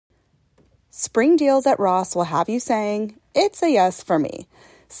Spring deals at Ross will have you saying, it's a yes for me.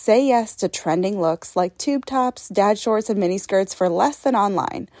 Say yes to trending looks like tube tops, dad shorts, and miniskirts for less than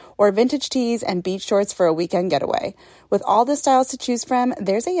online, or vintage tees and beach shorts for a weekend getaway. With all the styles to choose from,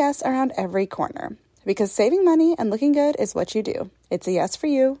 there's a yes around every corner. Because saving money and looking good is what you do. It's a yes for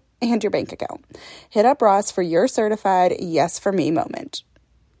you and your bank account. Hit up Ross for your certified yes for me moment.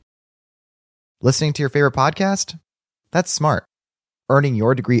 Listening to your favorite podcast? That's smart. Earning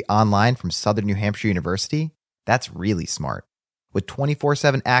your degree online from Southern New Hampshire University? That's really smart. With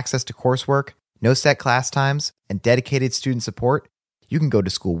 24/7 access to coursework, no set class times, and dedicated student support, you can go to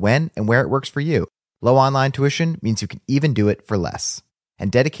school when and where it works for you. Low online tuition means you can even do it for less. And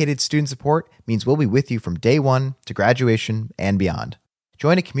dedicated student support means we'll be with you from day one to graduation and beyond.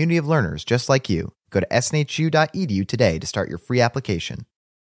 Join a community of learners just like you. Go to snhu.edu today to start your free application.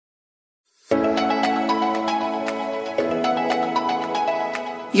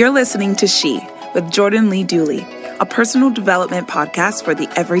 You're listening to She with Jordan Lee Dooley, a personal development podcast for the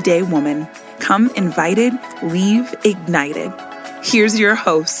everyday woman. Come invited, leave ignited. Here's your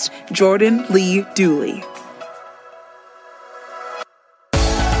host, Jordan Lee Dooley.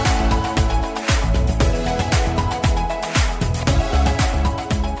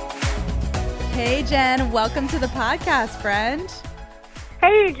 Hey, Jen, welcome to the podcast, friend.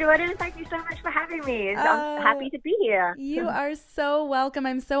 Hey, Jordan, thank you so much for having me. I'm happy to be here. You are so welcome.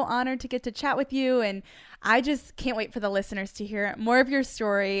 I'm so honored to get to chat with you, and I just can't wait for the listeners to hear more of your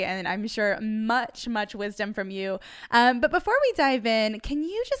story, and I'm sure much wisdom from you. But before we dive in, can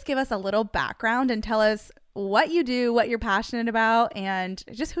you just give us a little background and tell us what you do, what you're passionate about, and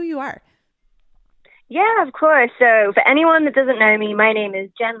just who you are? Yeah, of course. So for anyone that doesn't know me, my name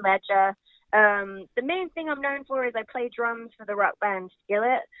is Jen Ledger. The main thing I'm known for is I play drums for the rock band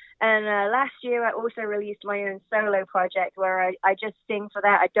Skillet. And last year I also released my own solo project where I just sing for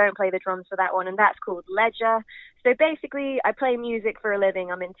that. I don't play the drums for that one, and that's called Ledger. So basically I play music for a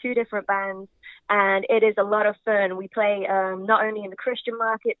living. I'm in 2 different bands, and it is a lot of fun. We play not only in the Christian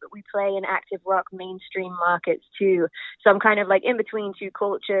market, but we play in active rock mainstream markets too. So I'm kind of like in between 2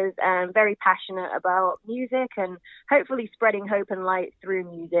 cultures and very passionate about music and hopefully spreading hope and light through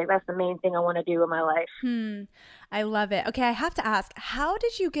music. That's the main thing I want to do in my life. I love it. Okay, I have to ask, how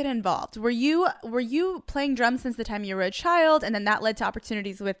did you get involved? Were you playing drums since the time you were a child, and then that led to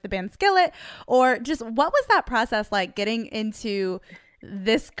opportunities with the band Skillet? Or just what was that process like getting into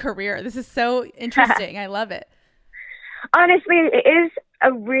this career? This is so interesting. I love it. Honestly, it is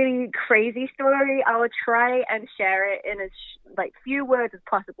a really crazy story. I will try and share it in as few words as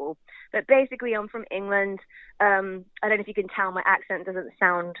possible. But basically, I'm from England. I don't know if you can tell my accent doesn't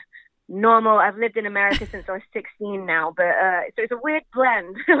sound normal. I've lived in America since I was 16 now, but so it's a weird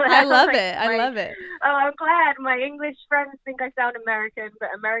blend. I love it. I love it. Oh, I'm glad. My English friends think I sound American, but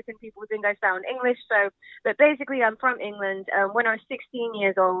American people think I sound English. But basically, I'm from England. When I was 16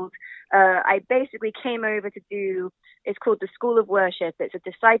 years old, I basically came over to do, it's called the School of Worship. It's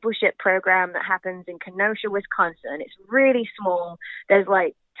a discipleship program that happens in Kenosha, Wisconsin. It's really small. There's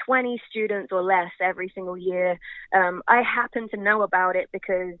 20 students or less every single year. I happen to know about it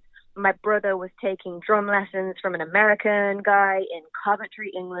because my brother was taking drum lessons from an American guy in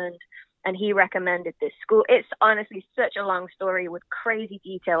Coventry, England, and he recommended this school. It's honestly such a long story with crazy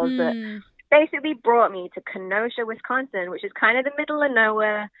details, but basically brought me to Kenosha, Wisconsin, which is kind of the middle of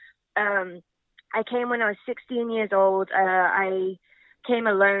nowhere. I came when I was 16 years old. I came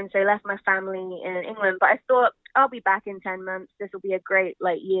alone, so I left my family in England, but I thought I'll be back in 10 months. This will be a great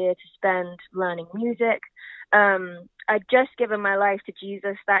year to spend learning music. I'd just given my life to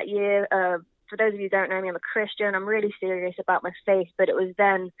Jesus that year. For those of you who don't know me, I'm a Christian. I'm really serious about my faith, but it was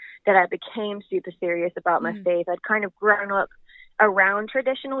then that I became super serious about my faith. I'd kind of grown up around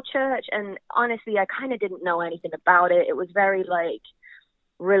traditional church, and honestly, I kind of didn't know anything about it. It was very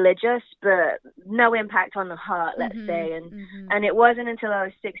religious, but no impact on the heart, let's say. And it wasn't until I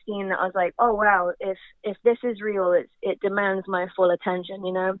was 16 that I was like, oh wow, if this is real, it demands my full attention,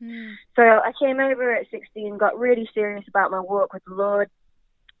 you know? So I came over at 16, got really serious about my walk with the Lord.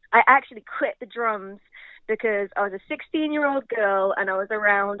 I actually quit the drums because I was a 16-year-old girl and I was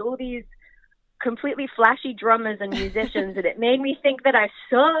around all these completely flashy drummers and musicians, and it made me think that I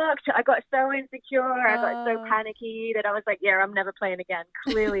sucked. I got so insecure. I got so panicky that I was like, yeah, I'm never playing again.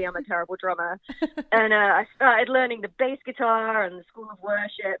 Clearly, I'm a terrible drummer. And I started learning the bass guitar and the School of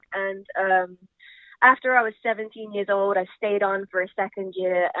Worship. And after I was 17 years old, I stayed on for a second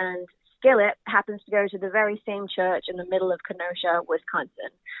year, and Skillet happens to go to the very same church in the middle of Kenosha,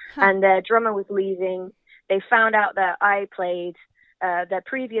 Wisconsin. And their drummer was leaving. They found out that I played. Their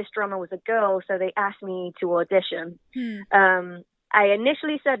previous drummer was a girl, so they asked me to audition. I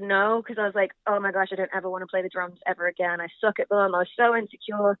initially said no because I was like, oh my gosh, I don't ever want to play the drums ever again. I suck at them. I was so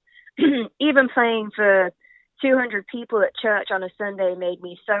insecure. Even playing for 200 people at church on a Sunday made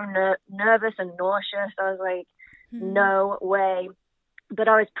me so nervous and nauseous. I was like, no way. But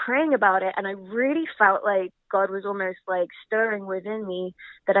I was praying about it, and I really felt like God was almost like stirring within me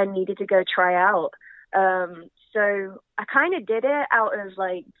that I needed to go try out. So I kind of did it out of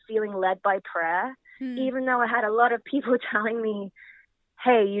like feeling led by prayer, even though I had a lot of people telling me,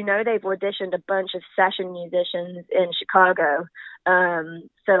 hey, you know, they've auditioned a bunch of session musicians in Chicago.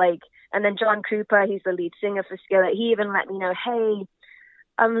 So like, and then John Cooper, he's the lead singer for Skillet. He even let me know, hey,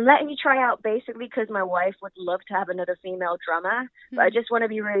 I'm letting you try out basically because my wife would love to have another female drummer. But I just want to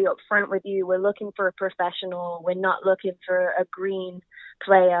be really upfront with you. We're looking for a professional. We're not looking for a green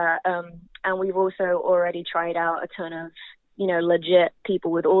player. And we've also already tried out a ton of, you know, legit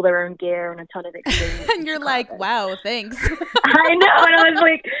people with all their own gear and a ton of experience. And you're like, wow, thanks. I know. And I was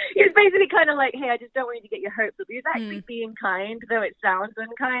like, he was basically kind of like, hey, I just don't want you to get your hopes up. He was actually being kind, though it sounds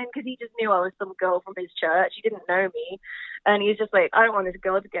unkind, because he just knew I was some girl from his church. He didn't know me. And he's just like, I don't want this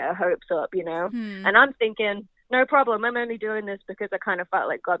girl to get her hopes up, you know? And I'm thinking, no problem. I'm only doing this because I kind of felt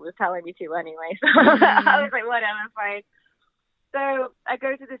like God was telling me to anyway. So I was like, whatever, fine. So I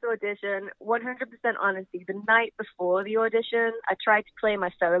go to this audition, 100% honesty. The night before the audition, I tried to play my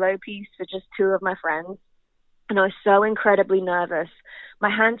solo piece for just two of my friends. And I was so incredibly nervous. My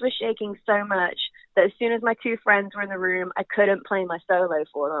hands were shaking so much that as soon as my two friends were in the room, I couldn't play my solo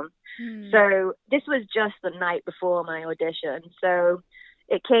for them. So this was just the night before my audition. So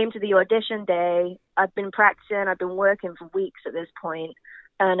it came to the audition day. I've been practicing. I've been working for weeks at this point.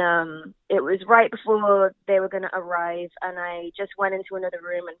 And it was right before they were going to arrive. And I just went into another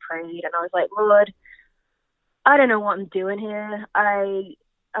room and prayed. And I was like, Lord, I don't know what I'm doing here.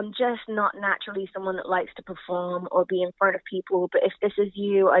 I'm just not naturally someone that likes to perform or be in front of people. But if this is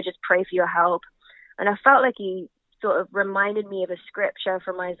you, I just pray for your help. And I felt like he sort of reminded me of a scripture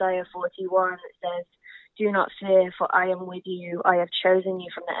from Isaiah 41 that says, do not fear, for I am with you. I have chosen you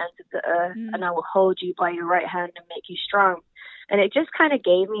from the ends of the earth, and I will hold you by your right hand and make you strong. And it just kind of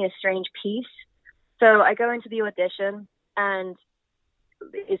gave me a strange peace. So I go into the audition, and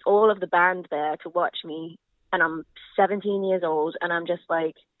it's all of the band there to watch me. And I'm 17 years old, and I'm just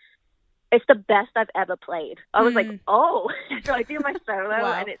like, it's the best I've ever played. I was like, oh. So I do my solo,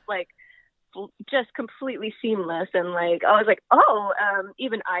 and it's like just completely seamless. And like, I was like, oh,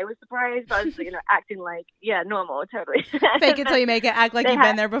 even I was surprised. I was, you know, acting like, yeah, normal, totally. Fake it till you make it. Act like you've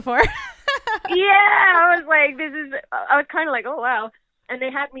been there before. Yeah, I was like, I was kind of like, oh, wow. And they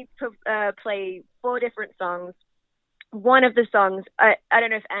had me play 4 different songs. One of the songs, I don't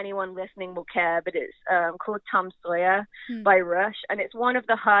know if anyone listening will care, but it's called Tom Sawyer by Rush. And it's one of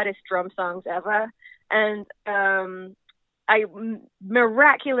the hardest drum songs ever. And I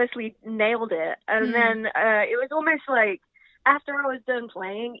miraculously nailed it. And then it was almost like after I was done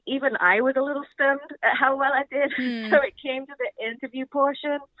playing, even I was a little stunned at how well I did. So it came to the interview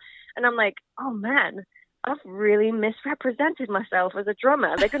portion. And I'm like, oh, man, I've really misrepresented myself as a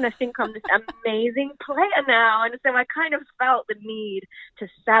drummer. They're going to think I'm this amazing player now. And so I kind of felt the need to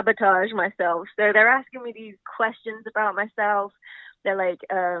sabotage myself. So they're asking me these questions about myself. They're like,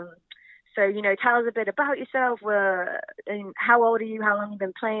 so, you know, tell us a bit about yourself. And how old are you? How long have you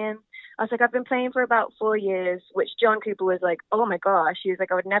been playing? I was like, I've been playing for about 4 years, which John Cooper was like, oh, my gosh. He was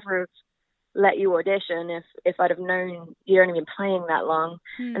like, I would never have let you audition if I'd have known you'd only been playing that long.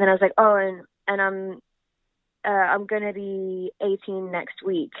 And then I was like, oh, and I'm going to be 18 next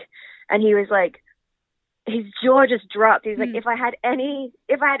week. And he was like, his jaw just dropped. He's like, if I had any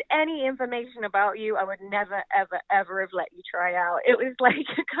information about you, I would never, ever, ever have let you try out. It was like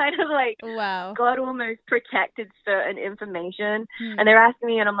kind of like, wow, God almost protected certain information. And they're asking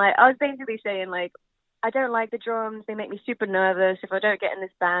me, and I'm like, I was basically saying like, I don't like the drums. They make me super nervous. If I don't get in this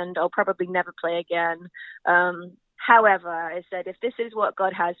band, I'll probably never play again. However, I said, if this is what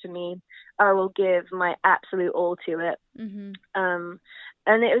God has for me, I will give my absolute all to it.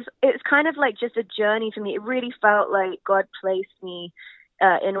 And it was kind of like just a journey for me. It really felt like God placed me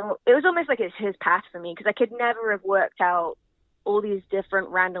it was almost like it's his path for me, because I could never have worked out all these different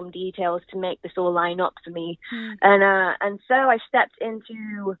random details to make this all line up for me. And so I stepped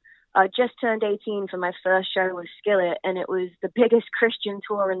into just turned 18 for my first show with Skillet, and it was the biggest Christian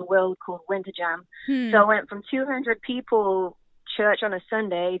tour in the world called Winter Jam. So I went from 200 people church on a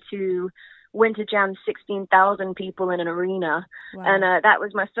Sunday to Winter Jam, 16,000 people in an arena. Wow. And that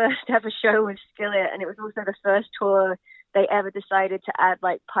was my first ever show with Skillet, and it was also the first tour they ever decided to add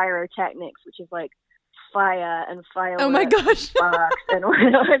like pyrotechnics, which is like fire and fireworks. Oh my gosh. Sparks and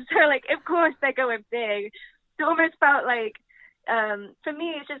so like, of course they're going big. It almost felt like for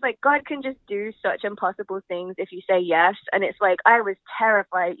me, it's just like God can just do such impossible things if you say yes. And it's like I was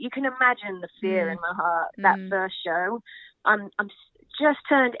terrified. You can imagine the fear in my heart that first show. I'm just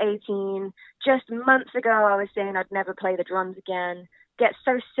turned 18. Just months ago, I was saying I'd never play the drums again. Get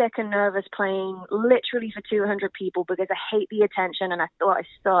so sick and nervous playing literally for 200 people because I hate the attention and I thought I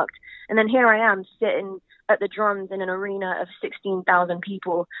sucked. And then here I am sitting at the drums in an arena of 16,000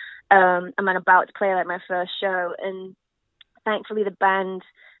 people. I'm about to play like my first show. And thankfully the band,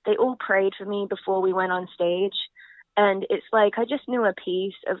 they all prayed for me before we went on stage. And it's like I just knew a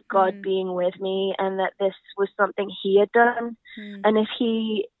piece of God being with me and that this was something he had done. And if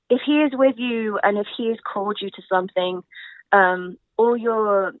he is with you and if he has called you to something, all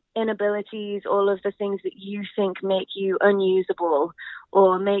your inabilities, all of the things that you think make you unusable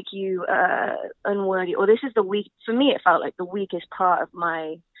or make you unworthy, or this is for me it felt like the weakest part of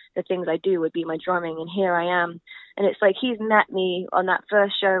the things I do would be my drumming, and here I am. And it's like he's met me on that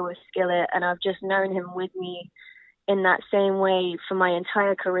first show with Skillet, and I've just known him with me in that same way for my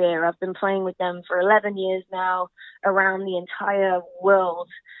entire career. I've been playing with them for 11 years now, around the entire world,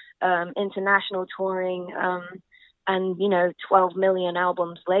 international touring, and 12 million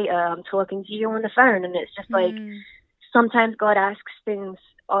albums later, I'm talking to you on the phone, and it's just like sometimes God asks things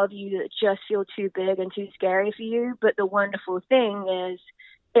of you that just feel too big and too scary for you. But the wonderful thing is,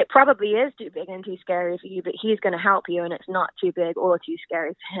 it probably is too big and too scary for you, but he's going to help you, and it's not too big or too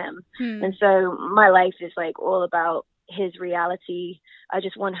scary for him. And so my life is like all about his reality. I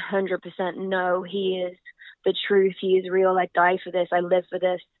just 100% know he is the truth. He is real. I die for this. I live for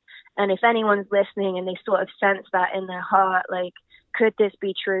this. And if anyone's listening and they sort of sense that in their heart, like, could this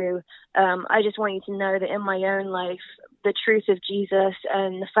be true? I just want you to know that in my own life, the truth of Jesus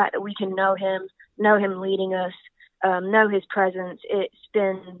and the fact that we can know him leading us, know his presence, it's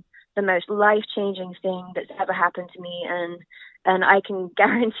been the most life-changing thing that's ever happened to me. And I can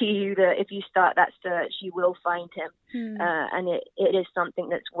guarantee you that if you start that search, you will find him. And it is something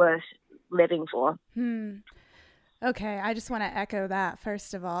that's worth living for. Okay, I just want to echo that,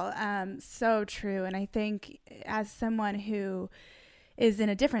 first of all. So true. And I think as someone who is in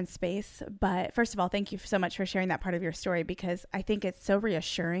a different space, but first of all, thank you so much for sharing that part of your story, because I think it's so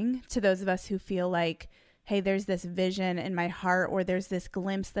reassuring to those of us who feel like, hey, there's this vision in my heart, or there's this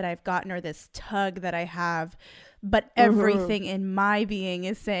glimpse that I've gotten, or this tug that I have, but everything in my being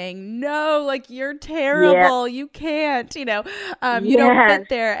is saying, no, like, you're terrible. You can't, you don't fit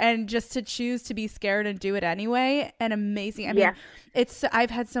there. And just to choose to be scared and do it anyway. And amazing. I mean, I've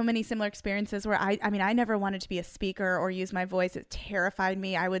had so many similar experiences where I never wanted to be a speaker or use my voice. It terrified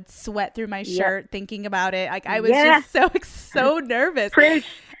me. I would sweat through my shirt thinking about it. Like, I was just so nervous.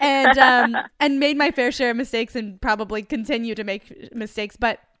 And made my fair share of mistakes and probably continue to make mistakes.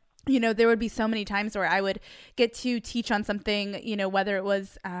 But there would be so many times where I would get to teach on something, whether it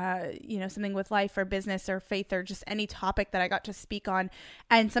was, something with life or business or faith or just any topic that I got to speak on.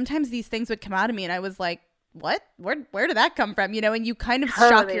 And sometimes these things would come out of me and I was like, what? Where did that come from? And you kind of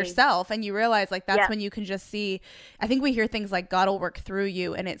shock yourself and you realize, like, that's when you can just see. I think we hear things like God will work through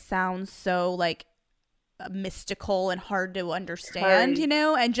you, and it sounds so like mystical and hard to understand,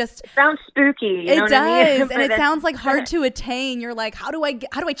 and just it sounds spooky. It does, and it sounds like hard to attain. You're like, how do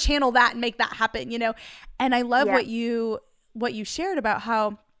I channel that and make that happen? And I love what you shared about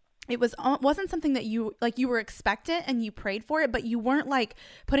how it wasn't something that you were expectant and you prayed for it, but you weren't like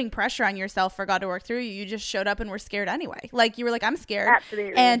putting pressure on yourself for God to work through you. You just showed up and were scared anyway. Like, you were like, I'm scared.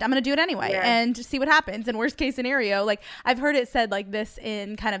 Absolutely. And I'm going to do it anyway and see what happens. And worst case scenario, like, I've heard it said like this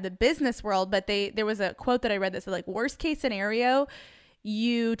in kind of the business world, but there was a quote that I read that said, like, worst case scenario,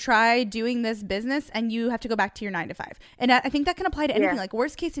 you try doing this business and you have to go back to your 9-to-5. And I think that can apply to anything. Like,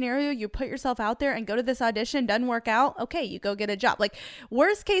 worst case scenario, you put yourself out there and go to this audition, doesn't work out. Okay, you go get a job. Like,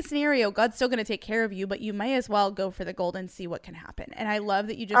 worst case scenario, God's still going to take care of you, but you may as well go for the gold and see what can happen. And I love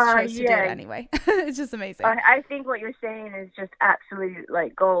that you just chose to do it anyway. It's just amazing. I think what you're saying is just absolute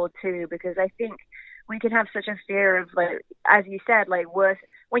like gold too, because I think we can have such a fear of, like, as you said, like,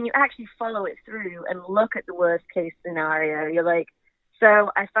 when you actually follow it through and look at the worst case scenario, you're like,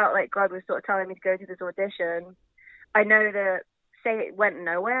 so I felt like God was sort of telling me to go to this audition. I know that, say it went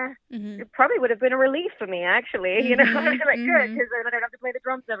nowhere, it probably would have been a relief for me, actually. I'd be like, good, because then I don't have to play the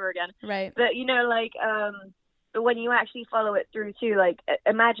drums ever again. Right. But, but when you actually follow it through too, like,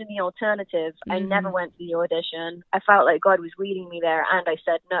 imagine the alternative. I never went to the audition. I felt like God was leading me there, and I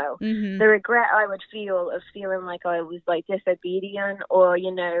said no. The regret I would feel of feeling like I was like disobedient or,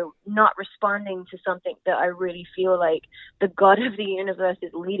 not responding to something that I really feel like the God of the universe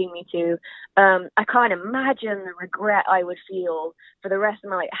is leading me to. I can't imagine the regret I would feel for the rest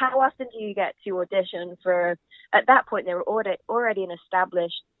of my life. How often do you get to audition for at that point they were already an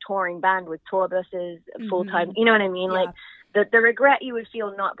established touring band with tour buses, full-time, you know what I mean? Yeah. Like the regret you would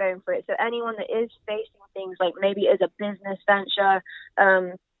feel not going for it. So anyone that is facing things like maybe as a business venture,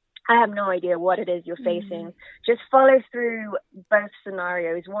 I have no idea what it is you're facing. Just follow through both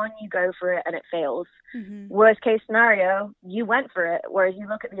scenarios. One, you go for it and it fails. Worst case scenario, you went for it. Whereas you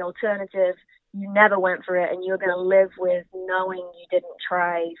look at the alternative, you never went for it and you're going to live with knowing you didn't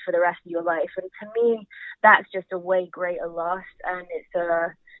try for the rest of your life. And to me, that's just a way greater loss. And it's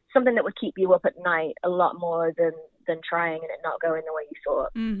something that would keep you up at night a lot more than trying and it not going the way you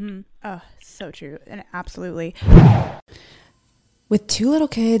thought. Oh, so true. And absolutely. With 2 little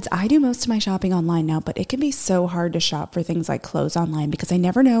kids, I do most of my shopping online now, but it can be so hard to shop for things like clothes online because I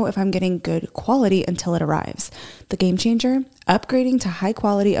never know if I'm getting good quality until it arrives. The game changer? Upgrading to high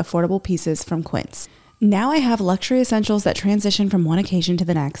quality, affordable pieces from Quince. Now I have luxury essentials that transition from one occasion to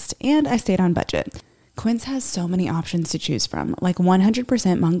the next, and I stayed on budget. Quince has so many options to choose from, like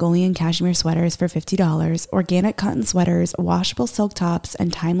 100% Mongolian cashmere sweaters for $50, organic cotton sweaters, washable silk tops,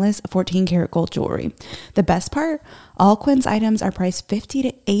 and timeless 14-karat gold jewelry. The best part? All Quince items are priced 50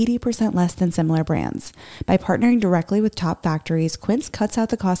 to 80% less than similar brands. By partnering directly with top factories, Quince cuts out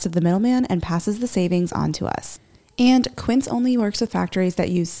the cost of the middleman and passes the savings on to us. And Quince only works with factories that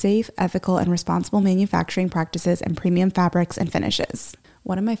use safe, ethical, and responsible manufacturing practices and premium fabrics and finishes.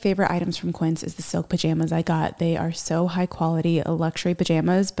 One of my favorite items from Quince is the silk pajamas I got. They are so high quality, luxury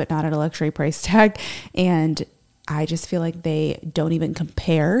pajamas, but not at a luxury price tag. And I just feel like they don't even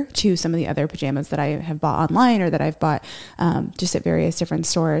compare to some of the other pajamas that I have bought online or that I've bought just at various different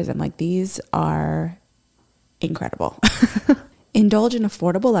stores. I'm like, these are incredible. Indulge in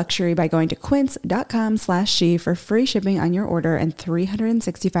affordable luxury by going to quince.com/she for free shipping on your order and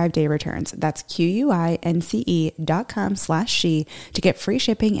 365-day returns. That's QUINCE.com/she to get free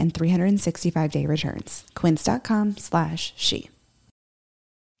shipping and 365-day returns. Quince.com/she.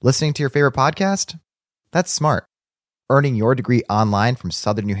 Listening to your favorite podcast? That's smart. Earning your degree online from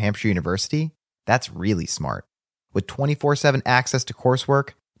Southern New Hampshire University? That's really smart. With 24/7 access to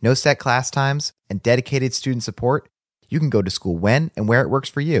coursework, no set class times, and dedicated student support, you can go to school when and where it works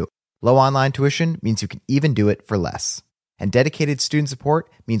for you. Low online tuition means you can even do it for less. And dedicated student support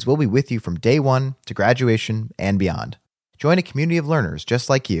means we'll be with you from day one to graduation and beyond. Join a community of learners just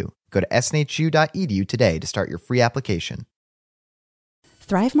like you. Go to snhu.edu today to start your free application.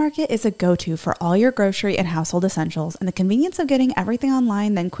 Thrive Market is a go-to for all your grocery and household essentials, and the convenience of getting everything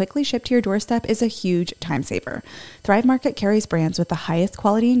online then quickly shipped to your doorstep is a huge time saver. Thrive Market carries brands with the highest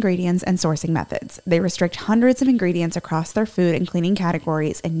quality ingredients and sourcing methods. They restrict hundreds of ingredients across their food and cleaning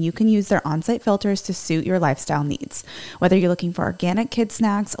categories, and you can use their on-site filters to suit your lifestyle needs. Whether you're looking for organic kid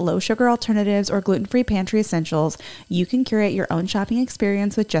snacks, low-sugar alternatives, or gluten-free pantry essentials, you can curate your own shopping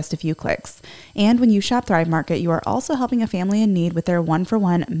experience with just a few clicks. And when you shop Thrive Market, you are also helping a family in need with their one-for-one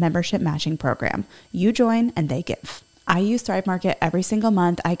membership matching program. You join and they give. I use Thrive Market every single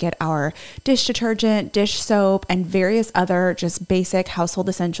month. I get our dish detergent, dish soap, and various other just basic household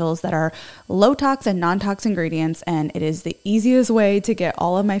essentials that are low tox and non-tox ingredients, and it is the easiest way to get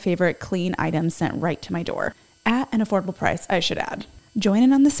all of my favorite clean items sent right to my door. At an affordable price, I should add. Join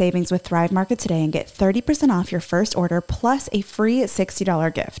in on the savings with Thrive Market today and get 30% off your first order plus a free $60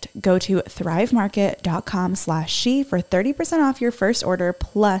 gift. Go to thrivemarket.com/she for 30% off your first order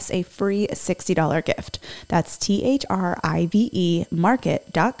plus a free $60 gift. That's THRIVE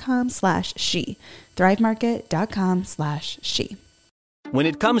market.com/she. thrivemarket.com/she. When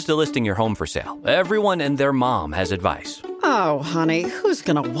it comes to listing your home for sale, everyone and their mom has advice. Oh, honey, who's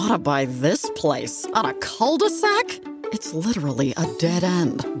going to want to buy this place? On a cul-de-sac? It's literally a dead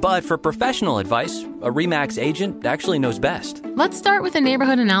end. But for professional advice, a RE/MAX agent actually knows best. Let's start with a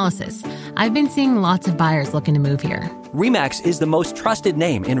neighborhood analysis. I've been seeing lots of buyers looking to move here. RE/MAX is the most trusted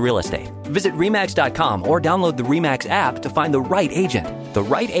name in real estate. Visit RE/MAX.com or download the RE/MAX app to find the right agent. The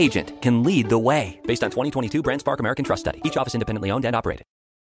right agent can lead the way. Based on 2022 BrandSpark American Trust Study. Each office independently owned and operated.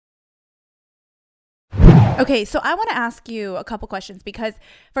 Okay, so I want to ask you a couple questions because,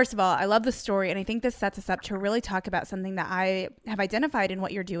 first of all, I love the story, and I think this sets us up to really talk about something that I have identified in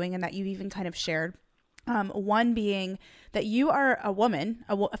what you're doing and that you've even kind of shared. One being that you are a woman,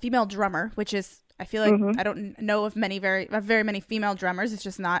 a female drummer, which is, I feel like I don't know of very many female drummers. It's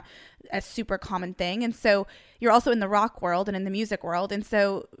just not a super common thing. And so you're also in the rock world and in the music world. And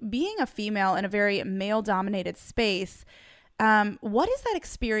so being a female in a very male-dominated space, what has that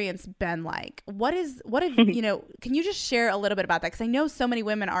experience been like? What have, can you just share a little bit about that? Because I know so many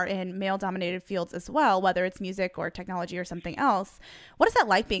women are in male-dominated fields as well, whether it's music or technology or something else. What is that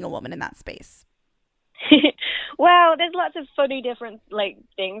like being a woman in that space? Well, there's lots of funny different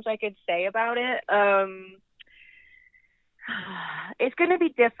things I could say about it. It's going to be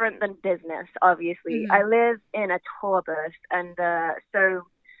different than business, obviously. I live in a tour bus, and so,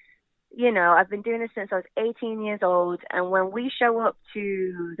 you know, I've been doing this since I was 18 years old, and when we show up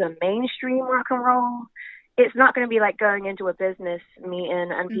to the mainstream rock and roll, it's not going to be like going into a business meeting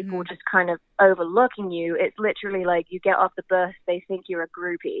and people just kind of overlooking you. It's literally like you get off the bus, they think you're a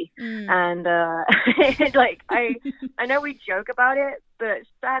groupie. And it's like, I know we joke about it, but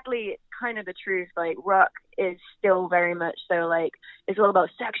sadly it's kind of the truth. Like, rock is still very much so like, it's all about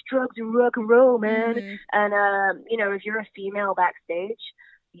sex, drugs, and rock and roll, man. And, you know, if you're a female backstage,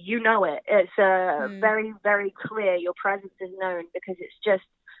 you know it. It's very, very clear. Your presence is known because it's just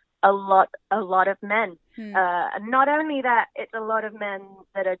a lot of men. Not only that, it's a lot of men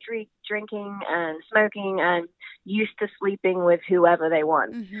that are drinking and smoking and used to sleeping with whoever they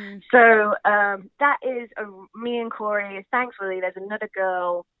want. So that is me and Corey. Thankfully, there's another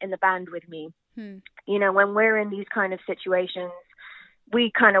girl in the band with me. You know, when we're in these kind of situations,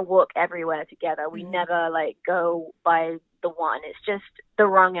 we kind of walk everywhere together. We never like go by the one. It's just the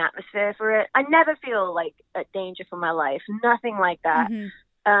wrong atmosphere for it. I never feel like a danger for my life. Nothing like that.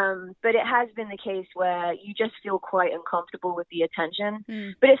 But it has been the case where you just feel quite uncomfortable with the attention.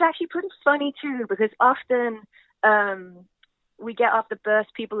 But it's actually pretty funny too, because often we get off the bus,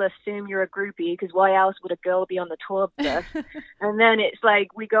 people assume you're a groupie, because why else would a girl be on the tour bus? And then it's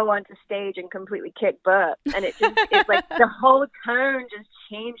like we go onto stage and completely kick butt, and it's like the whole tone just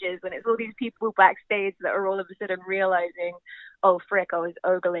changes when it's all these people backstage that are all of a sudden realizing, oh frick, I was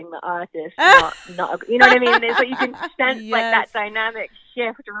ogling the artist, not you know what I mean? It's like you can sense like that dynamic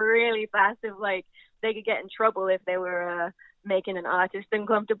shift really fast of like they could get in trouble if they were making an artist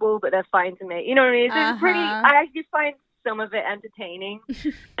uncomfortable, but they're fine to make, you know what I mean? So it's pretty, I actually find some of it entertaining.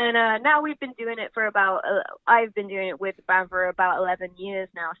 And now we've been doing it for about I've been doing it with the band for about 11 years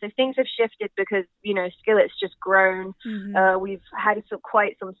now, so things have shifted because, you know, Skillet's just grown. We've had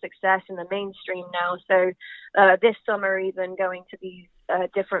quite some success in the mainstream now, so this summer even going to these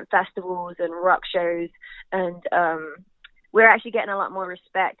different festivals and rock shows, and we're actually getting a lot more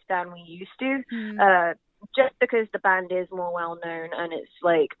respect than we used to, just because the band is more well known, and it's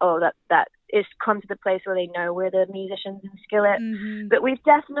like, oh, that it's come to the place where they know we're the musicians in Skillet. But we've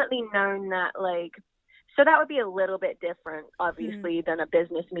definitely known that, like, so that would be a little bit different, obviously, than a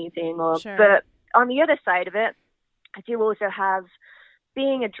business meeting. But on the other side of it, I do also have,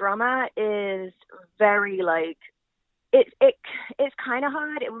 being a drummer is very, like, it's kind of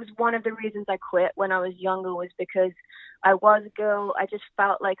hard. It was one of the reasons I quit when I was younger, was because I was a girl. I just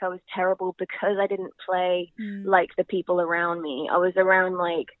felt like I was terrible because I didn't play like the people around me. I was around,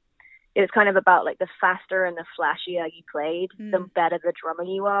 like, it was kind of about like the faster and the flashier you played, the better the drummer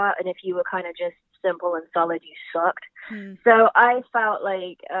you are. And if you were kind of just simple and solid, you sucked. So I felt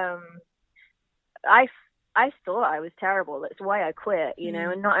like I thought I was terrible. That's why I quit, you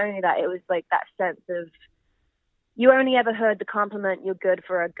know. And not only that, it was like that sense of, you only ever heard the compliment, you're good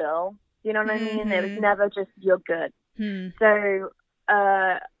for a girl. You know what I mean? It was never just, you're good. So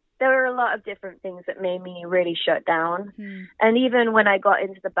there were a lot of different things that made me really shut down. And even when I got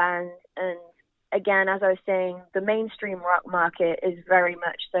into the band, and again, as I was saying, the mainstream rock market is very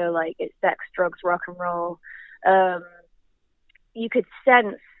much so like it's sex, drugs, rock and roll. You could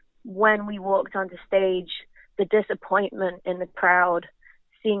sense when we walked onto stage the disappointment in the crowd,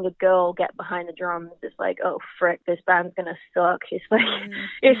 seeing a girl get behind the drums. It's like, oh frick, this band's gonna suck. It's like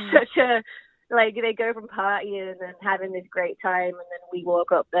it's such a, like, they go from partying and having this great time, and then we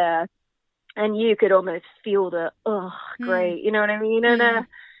walk up there and you could almost feel the, oh great, you know what I mean? And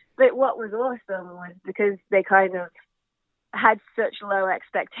but what was awesome was because they kind of had such low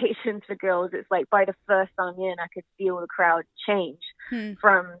expectations for girls, it's like by the first song in I could feel the crowd change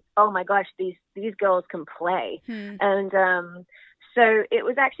from, oh my gosh, these girls can play. And so it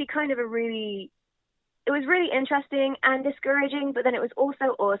was actually kind of it was really interesting and discouraging, but then it was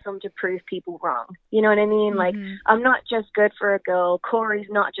also awesome to prove people wrong. You know what I mean? Like, I'm not just good for a girl. Corey's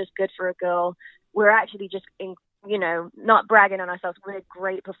not just good for a girl. We're actually just, you know, not bragging on ourselves. We're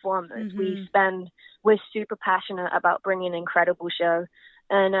great performers. We're super passionate about bringing an incredible show.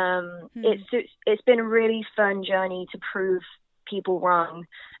 And it's been a really fun journey to prove people wrong.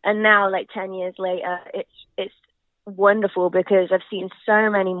 And now, like 10 years later, it's wonderful because I've seen so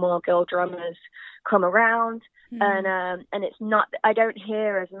many more girl drummers come around, and it's not, I don't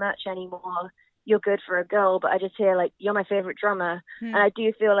hear as much anymore, you're good for a girl, but I just hear like, you're my favorite drummer. And I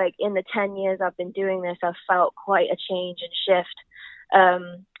do feel like in the 10 years I've been doing this, I've felt quite a change and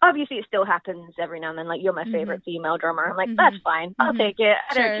shift. Obviously it still happens every now and then, like, you're my favorite female drummer. I'm like, that's fine, I'll take it.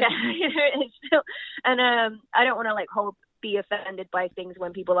 I don't care. You know, it's still, and I don't want to like be offended by things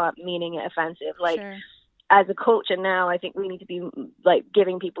when people aren't meaning it offensive. Like, as a culture now, I think we need to be like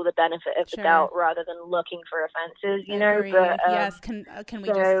giving people the benefit of the doubt rather than looking for offenses, you know. But, yes, can we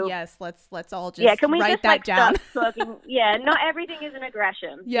just let's all just can we write just, that down? Not everything is an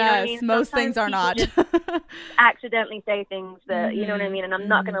aggression. Yes, you know what I mean? Most things are not. Just accidentally say things that you know what I mean, and I'm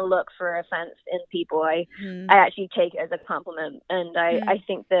not going to look for offense in people. I actually take it as a compliment, and I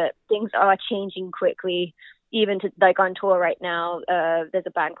think that things are changing quickly. Even to like on tour right now, there's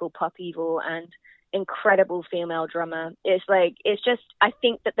a band called Pop Evil and incredible female drummer. It's just I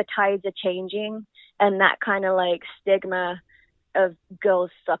think that the tides are changing, and that kind of like stigma of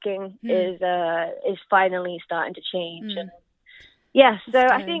girls sucking is finally starting to change. And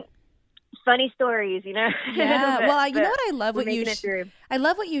I think funny stories, you know. Yeah. Well, you know what I love I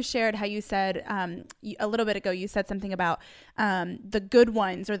love what you shared. How you said a little bit ago, you said something about the good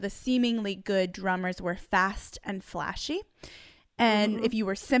ones or the seemingly good drummers were fast and flashy, and if you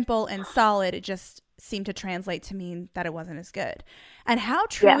were simple and solid, it just seemed to translate to mean that it wasn't as good. And how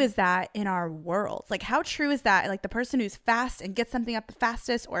true is that in our world? Like, how true is that? Like, the person who's fast and gets something up the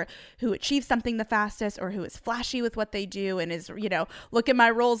fastest, or who achieves something the fastest, or who is flashy with what they do and is, you know, look at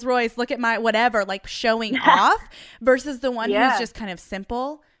my Rolls Royce, look at my whatever, like showing off, versus the one who's just kind of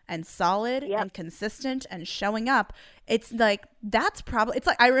simple and solid and consistent and showing up. It's like, that's probably, it's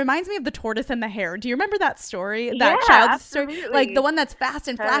like, it reminds me of the tortoise and the hare. Do you remember that story? That child's story? Like, the one that's fast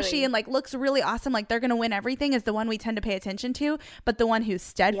and flashy and like looks really awesome, like they're going to win everything, is the one we tend to pay attention to. But the one who's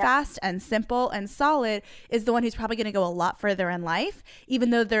steadfast and simple and solid is the one who's probably going to go a lot further in life,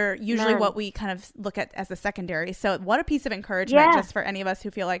 even though they're usually what we kind of look at as a secondary. So what a piece of encouragement just for any of us who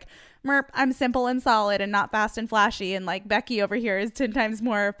feel like, Merp, I'm simple and solid and not fast and flashy. And like Becky over here is 10 times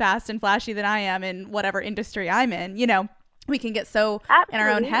more fast and flashy than I am in whatever industry I'm in. You know, we can get so in our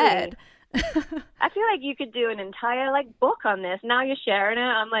own head. I feel like you could do an entire like book on this. Now you're sharing it.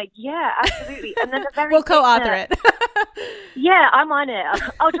 I'm like, yeah, absolutely. And then the very we'll co-author it. Yeah, I'm on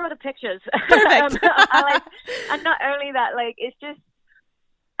it. I'll draw the pictures. Perfect. And not only that, like, it's just,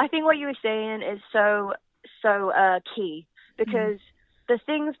 I think what you were saying is so key, because the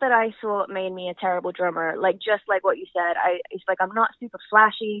things that I thought made me a terrible drummer, like just like what you said, it's like I'm not super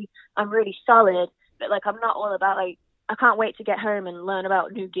flashy. I'm really solid, but like I'm not all about like, I can't wait to get home and learn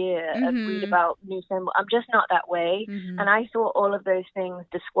about new gear and read about new cymbals. I'm just not that way. And I thought all of those things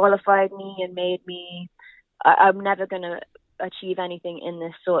disqualified me and made me, I'm never going to achieve anything in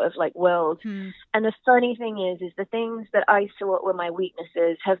this sort of like world. And the funny thing is the things that I thought were my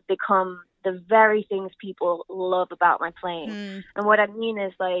weaknesses have become the very things people love about my playing. And what I mean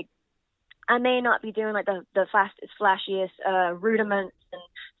is, like, I may not be doing like the fastest, flashiest rudiments and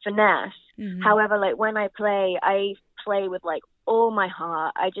finesse. However, like when I play with like all my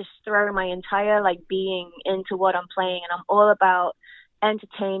heart. I just throw my entire like being into what I'm playing, and I'm all about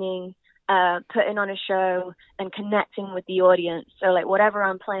entertaining, putting on a show and connecting with the audience. So like whatever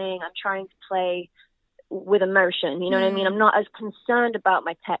I'm playing, I'm trying to play with emotion. You know what I mean? I'm not as concerned about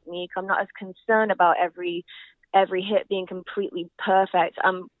my technique. I'm not as concerned about every hit being completely perfect.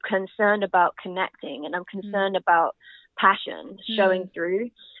 I'm concerned about connecting, and I'm concerned about passion showing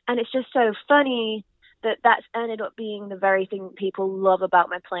through. And it's just so funny that that's ended up being the very thing people love about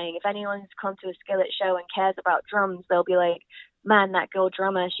my playing. If anyone's come to a Skillet show and cares about drums, they'll be like, man, that girl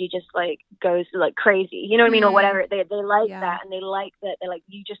drummer, she just like goes like crazy, you know what I mean? Or whatever. They like that, and they like that. They're like,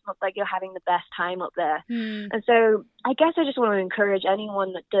 you just look like you're having the best time up there. And so I guess I just want to encourage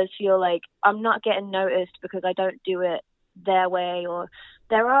anyone that does feel like I'm not getting noticed because I don't do it their way, or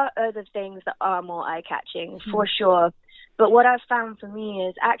there are other things that are more eye-catching for sure. But what I've found for me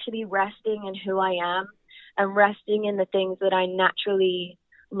is actually resting in who I am and resting in the things that I naturally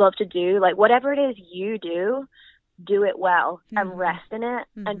love to do. Like whatever it is you do it well and rest in it,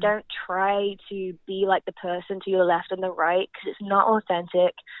 and don't try to be like the person to your left and the right, because it's not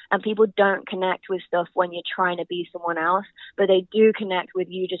authentic, and people don't connect with stuff when you're trying to be someone else, but they do connect with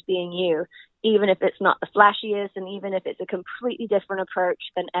you just being you, even if it's not the flashiest, and even if it's a completely different approach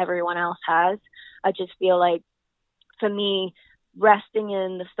than everyone else has. I just feel like for me, resting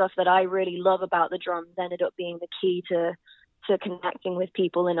in the stuff that I really love about the drums ended up being the key to connecting with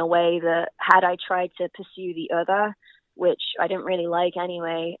people in a way that had I tried to pursue the other, which I didn't really like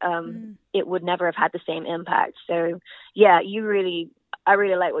anyway, it would never have had the same impact. So yeah, I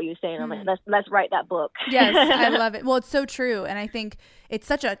really like what you're saying. I'm like, let's write that book. Yes, I love it. Well, it's so true. And I think it's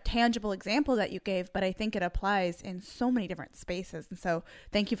such a tangible example that you gave, but I think it applies in so many different spaces. And so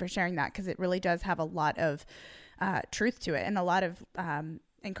thank you for sharing that, because it really does have a lot of truth to it and a lot of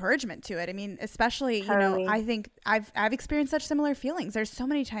encouragement to it. I mean, especially, you know, I think I've experienced such similar feelings. There's so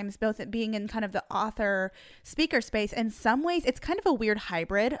many times, both at being in kind of the author speaker space, in some ways it's kind of a weird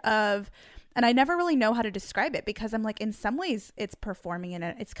hybrid of And I never really know how to describe it, because I'm like, in some ways it's performing in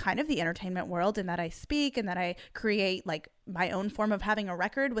it's kind of the entertainment world, in that I speak and that I create like my own form of having a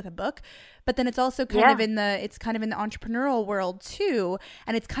record with a book. But then it's also kind of in the entrepreneurial world too.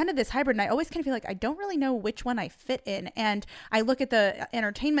 And it's kind of this hybrid. And I always kind of feel like I don't really know which one I fit in. And I look at the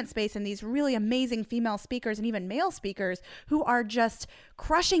entertainment space and these really amazing female speakers and even male speakers who are just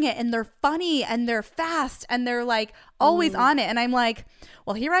crushing it, and they're funny and they're fast and they're like always on it. And I'm like,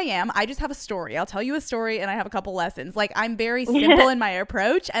 well, here I am. I just have a story. I'll tell you a story and I have a couple lessons. Like, I'm very simple in my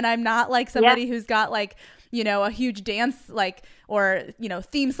approach, and I'm not like somebody who's got like, you know, a huge dance like, or, you know,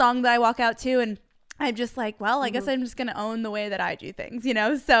 theme song that I walk out to. And I'm just like, well, I guess I'm just going to own the way that I do things, you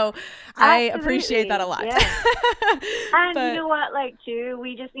know? So I appreciate that a lot. Yeah. And you know what, like too,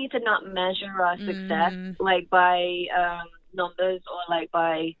 we just need to not measure our success like by numbers, or like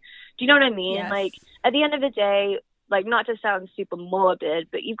by, do you know what I mean? Yes. Like, at the end of the day, like, not to sound super morbid,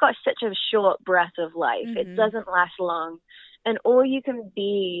 but you've got such a short breath of life. It doesn't last long. And all you can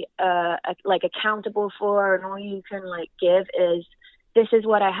be like accountable for, and all you can like give is, this is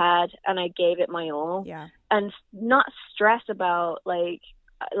what I had and I gave it my all. Yeah. And not stress about like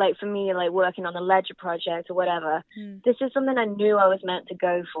for me, like working on the Ledger project or whatever. This is something I knew I was meant to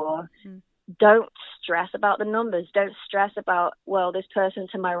go for. Don't stress about the numbers. Don't stress about, well, this person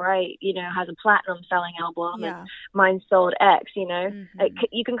to my right, you know, has a platinum selling album and mine sold X, you know. Like,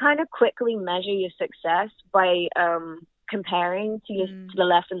 you can kind of quickly measure your success by comparing to the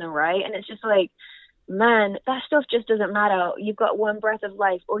left and the right. And it's just like, man, that stuff just doesn't matter. You've got one breath of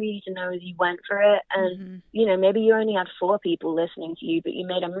life. All you need to know is you went for it. And, you know, maybe you only had 4 people listening to you, but you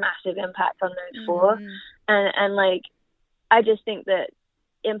made a massive impact on those 4. And like, I just think that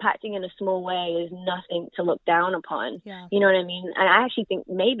impacting in a small way is nothing to look down upon. You know what I mean? And I actually think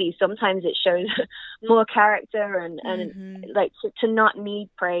maybe sometimes it shows more character and like to not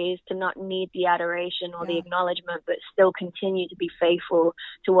need praise, to not need the adoration or the acknowledgement, but still continue to be faithful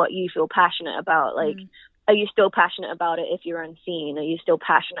to what you feel passionate about. Like, are you still passionate about it if you're unseen? Are you still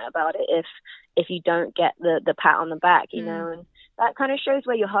passionate about it if you don't get the pat on the back, you know? And that kind of shows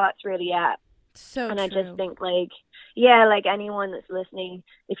where your heart's really at. And I just think, like, yeah, like anyone that's listening,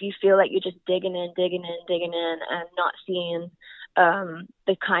 if you feel like you're just digging in and not seeing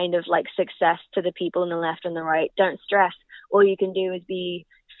the kind of like success to the people on the left and the right, don't stress. All you can do is be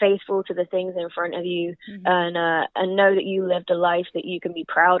faithful to the things in front of you, and know that you lived a life that you can be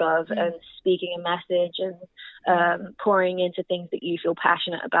proud of, and speaking a message and pouring into things that you feel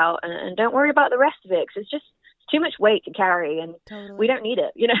passionate about, and don't worry about the rest of it, because it's just too much weight to carry, and we don't need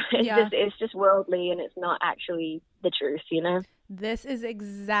it, you know. It's just worldly, and it's not actually the truth, you know. This is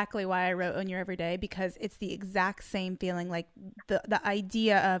exactly why I wrote Own Your Everyday, because it's the exact same feeling. Like the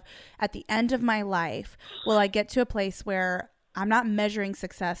idea of, at the end of my life, will I get to a place where I'm not measuring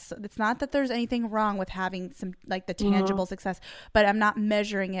success. It's not that there's anything wrong with having some like the tangible success, but I'm not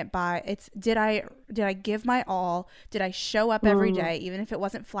measuring it by, it's, did I give my all? Did I show up every day, even if it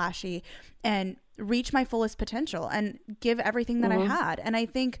wasn't flashy, and reach my fullest potential and give everything that I had? And I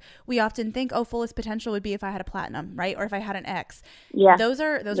think we often think, oh, fullest potential would be if I had a platinum, right? Or if I had an X. Those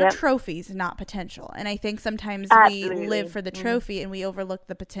are trophies, not potential. And I think sometimes we live for the trophy and we overlook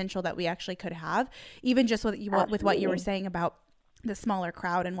the potential that we actually could have, even just with what you were saying about the smaller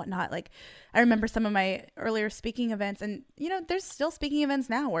crowd and whatnot. Like, I remember some of my earlier speaking events, and you know, there's still speaking events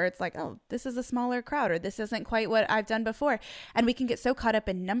now where it's like, oh, this is a smaller crowd, or this isn't quite what I've done before. And we can get so caught up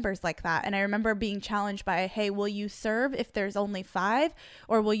in numbers like that. And I remember being challenged by, hey, will you serve if there's only 5,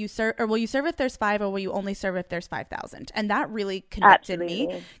 or will you serve if there's 5, or will you only serve if there's 5,000? And that really convicted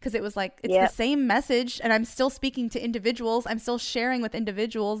me, because it was like, it's the same message, and I'm still speaking to individuals. I'm still sharing with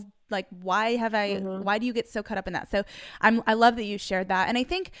individuals. Like, why do you get so caught up in that? So I love that you shared that. And I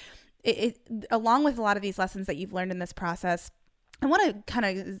think it along with a lot of these lessons that you've learned in this process, I want to kind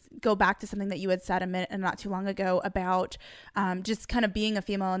of go back to something that you had said not too long ago about just kind of being a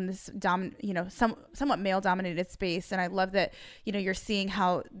female in this somewhat male dominated space. And I love that, you know, you're seeing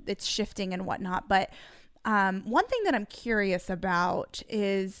how it's shifting and whatnot. But one thing that I'm curious about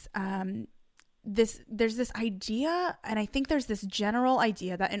is there's this idea, and I think there's this general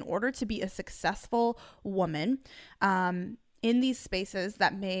idea that in order to be a successful woman in these spaces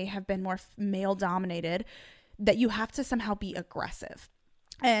that may have been more male dominated, that you have to somehow be aggressive.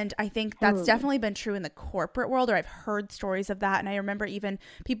 And I think that's definitely been true in the corporate world, or I've heard stories of that. And I remember even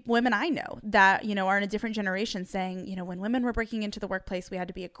women I know that, you know, are in a different generation saying, you know, when women were breaking into the workplace, we had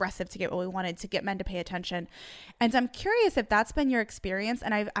to be aggressive to get what we wanted, to get men to pay attention. And so I'm curious if that's been your experience.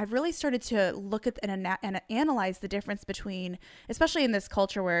 And I've really started to look at and analyze the difference between, especially in this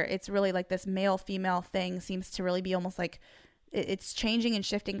culture where it's really like this male-female thing seems to really be almost like it's changing and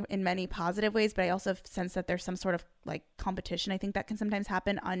shifting in many positive ways, but I also sense that there's some sort of like competition. I think that can sometimes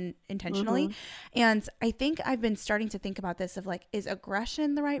happen unintentionally. And I think I've been starting to think about this of like, is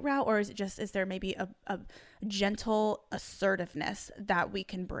aggression the right route, or is there maybe a gentle assertiveness that we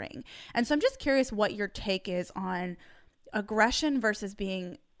can bring? And so I'm just curious what your take is on aggression versus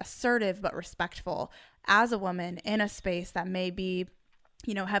being assertive but respectful as a woman in a space that may be,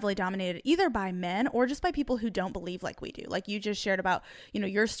 you know, heavily dominated either by men or just by people who don't believe like we do. Like you just shared about, you know,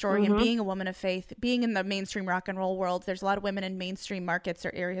 your story and being a woman of faith, being in the mainstream rock and roll world. There's a lot of women in mainstream markets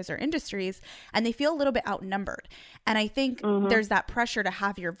or areas or industries, and they feel a little bit outnumbered. And I think there's that pressure to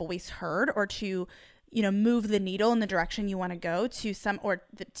have your voice heard or to, you know, move the needle in the direction you want to go to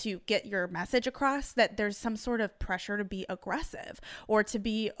to get your message across, that there's some sort of pressure to be aggressive or to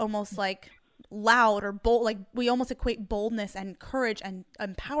be almost like loud or bold. Like we almost equate boldness and courage and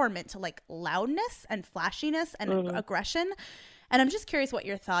empowerment to like loudness and flashiness and aggression. And I'm just curious what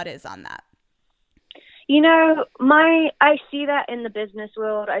your thought is on that. You know, I see that in the business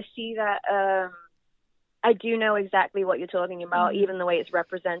world. I see that I do know exactly what you're talking about, even the way it's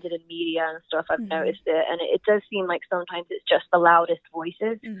represented in media and stuff. I've noticed it. And it does seem like sometimes it's just the loudest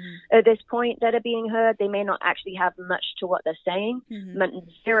voices at this point that are being heard. They may not actually have much to what they're saying,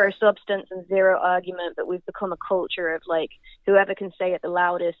 zero substance and zero argument, but we've become a culture of like whoever can say it the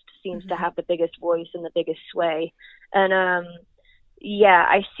loudest seems to have the biggest voice and the biggest sway. And yeah,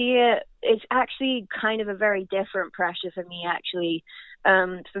 I see it. It's actually kind of a very different pressure for me, actually.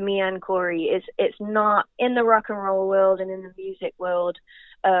 For me and Corey, it's not in the rock and roll world and in the music world.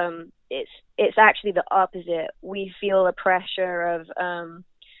 It's actually the opposite. We feel a pressure of,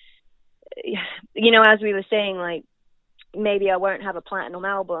 you know, as we were saying, like maybe I won't have a platinum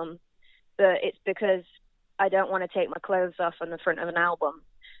album, but it's because I don't want to take my clothes off on the front of an album.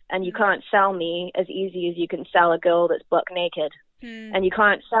 And you can't sell me as easy as you can sell a girl that's buck naked. And you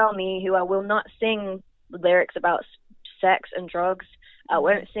can't sell me who I will not sing lyrics about sex and drugs. I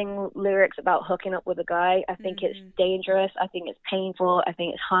won't sing lyrics about hooking up with a guy. I think it's dangerous. I think it's painful. I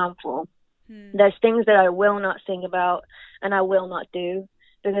think it's harmful. There's things that I will not sing about and I will not do,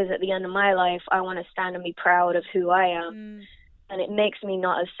 because at the end of my life, I want to stand and be proud of who I am. And it makes me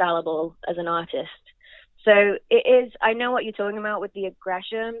not as sellable as an artist. So it is, I know what you're talking about with the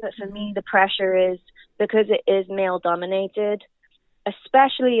aggression, but for me, the pressure is because it is male dominated,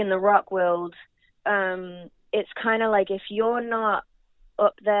 especially in the rock world. It's kind of like if you're not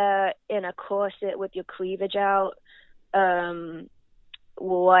up there in a corset with your cleavage out,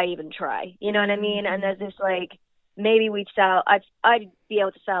 why even try? You know what I mean? And there's this like, maybe I'd be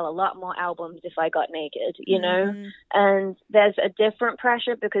able to sell a lot more albums if I got naked, you know? And there's a different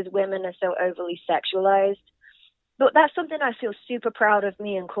pressure because women are so overly sexualized. But that's something I feel super proud of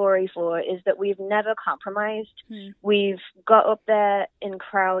me and Corey for, is that we've never compromised. We've got up there in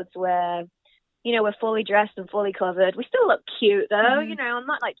crowds where, you know, we're fully dressed and fully covered. We still look cute though, you know, I'm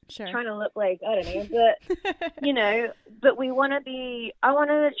not like trying to look like, I don't know, but, you know, but I want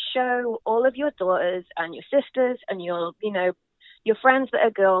to show all of your daughters and your sisters and your, you know, your friends that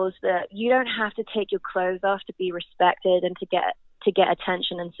are girls that you don't have to take your clothes off to be respected and to get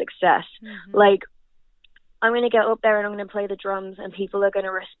attention and success. Like, I'm going to get up there and I'm going to play the drums and people are going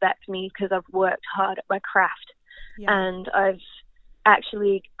to respect me because I've worked hard at my craft. And I've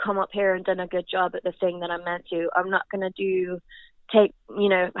actually come up here and done a good job at the thing that I'm meant to. I'm not going to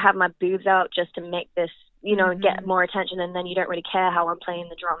have my boobs out just to make this, you know, get more attention, and then you don't really care how I'm playing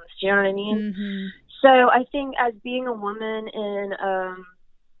the drums. Do you know what I mean? So I think as being a woman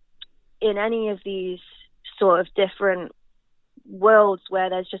in any of these sort of different worlds where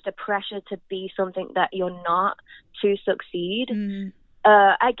there's just a pressure to be something that you're not to succeed,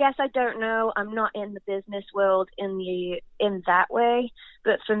 I guess I don't know. I'm not in the business world in that way,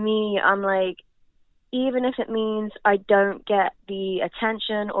 but for me, I'm like, even if it means I don't get the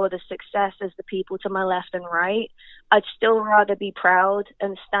attention or the success as the people to my left and right, I'd still rather be proud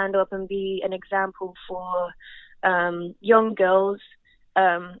and stand up and be an example for young girls.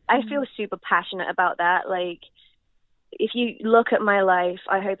 I feel super passionate about that. Like, if you look at my life,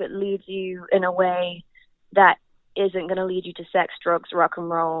 I hope it leads you in a way that isn't going to lead you to sex, drugs, rock and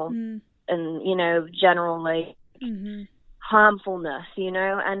roll, and, you know, general, like, harmfulness, you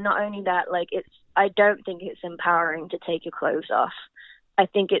know? And not only that, like, I don't think it's empowering to take your clothes off. I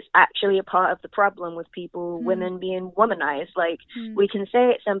think it's actually a part of the problem with people, women being womanized. Like, we can say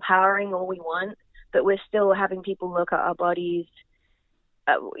it's empowering all we want, but we're still having people look at our bodies.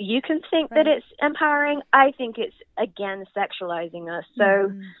 You can think that it's empowering. I think it's, again, sexualizing us.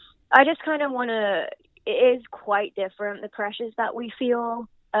 So I just kind of want to, it is quite different, the pressures that we feel.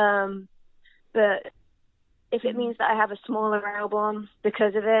 But if it means that I have a smaller album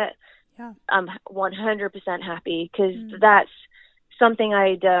because of it, I'm 100% happy, because that's something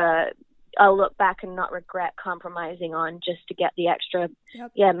I'll look back and not regret compromising on just to get the extra.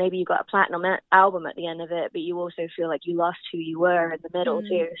 Yeah, maybe you got a platinum album at the end of it, but you also feel like you lost who you were in the middle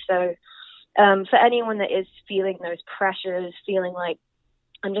too. So for anyone that is feeling those pressures, feeling like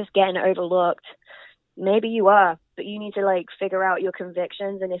I'm just getting overlooked, maybe you are, but you need to like figure out your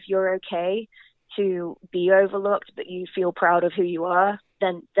convictions. And if you're okay to be overlooked, but you feel proud of who you are,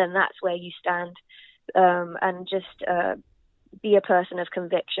 then that's where you stand. And just be a person of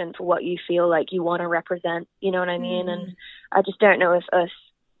conviction for what you feel like you want to represent. You know what I mean? And I just don't know if us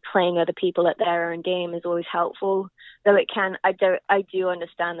playing other people at their own game is always helpful, though it can. I do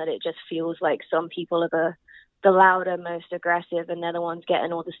understand that it just feels like some people are the louder, most aggressive, and they're the ones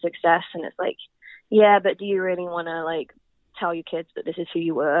getting all the success. And it's like, yeah, but do you really want to like tell your kids that this is who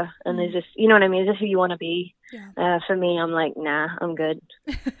you were? And is this, you know what I mean? Is this who you want to be? Yeah. For me, I'm like, nah, I'm good.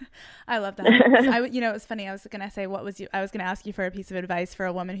 I love that. You know, it was funny. I was going to say, I was going to ask you for a piece of advice for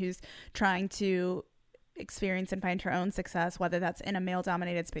a woman who's trying to experience and find her own success, whether that's in a male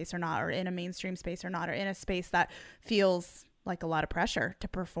dominated space or not, or in a mainstream space or not, or in a space that feels like a lot of pressure to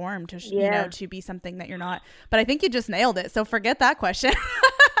perform, to, you know, to be something that you're not. But I think you just nailed it. So forget that question.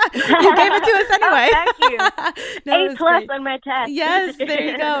 You gave it to us anyway. Oh, thank you. No, A+ on my test. Yes, there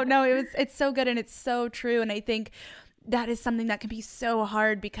you go. No, it's so good, and it's so true. And I think that is something that can be so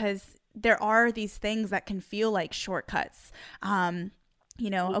hard, because there are these things that can feel like shortcuts. You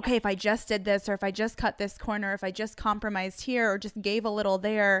know, okay, if I just did this, or if I just cut this corner, if I just compromised here, or just gave a little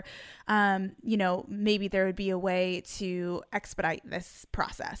there, you know, maybe there would be a way to expedite this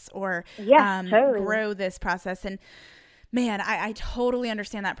process, or totally grow this process. And man, I totally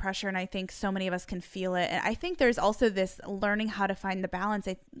understand that pressure, and I think so many of us can feel it. And I think there's also this learning how to find the balance,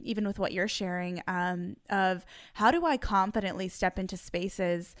 even with what you're sharing, of how do I confidently step into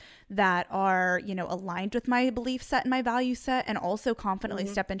spaces that are, you know, aligned with my belief set and my value set, and also confidently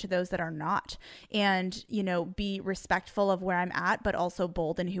step into those that are not, and, you know, be respectful of where I'm at, but also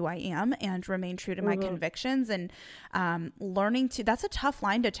bold in who I am, and remain true to my convictions. And learning to, that's a tough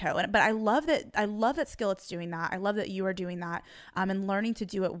line to toe. But I love that Skillet's doing that. I love that you are doing that, and learning to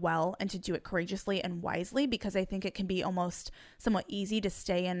do it well, and to do it courageously and wisely, because I think it can be almost somewhat easy to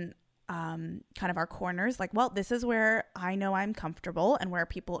stay in kind of our corners, like, well, this is where I know I'm comfortable and where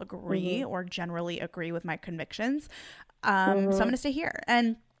people agree or generally agree with my convictions. So I'm going to stay here.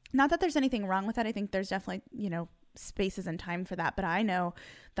 And not that there's anything wrong with that. I think there's definitely, you know, spaces and time for that. But I know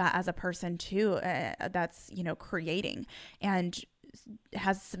that as a person too, that's, you know, creating and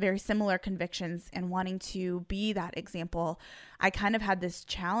has very similar convictions and wanting to be that example. I kind of had this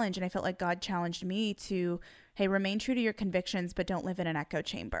challenge, and I felt like God challenged me to, hey, remain true to your convictions, but don't live in an echo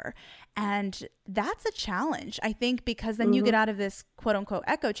chamber. And that's a challenge, I think, because then you get out of this quote unquote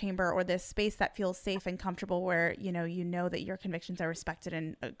echo chamber, or this space that feels safe and comfortable, where, you know that your convictions are respected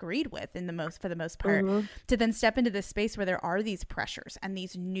and agreed with for the most part, to then step into this space where there are these pressures and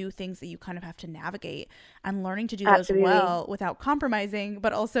these new things that you kind of have to navigate, and learning to do those well without compromising,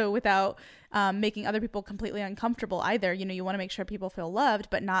 but also without making other people completely uncomfortable either. You know, you want to make sure people feel loved,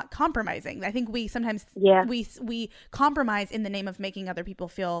 but not compromising. I think we sometimes we compromise in the name of making other people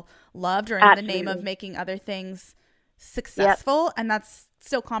feel loved, or in the name of making other things successful, and that's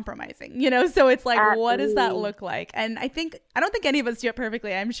still compromising, you know? So it's like, what does that look like? And I don't think any of us do it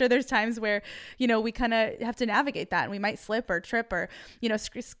perfectly. I'm sure there's times where, you know, we kind of have to navigate that, and we might slip or trip, or, you know,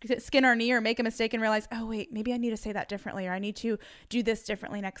 skin our knee, or make a mistake and realize, oh wait, maybe I need to say that differently, or I need to do this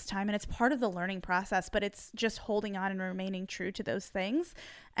differently next time. And it's part of the learning process, but it's just holding on and remaining true to those things,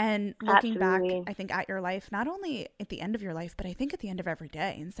 and looking back, I think, at your life, not only at the end of your life, but I think at the end of every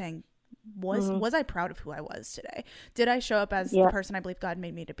day, and saying, was I proud of who I was today? Did I show up as the person I believe God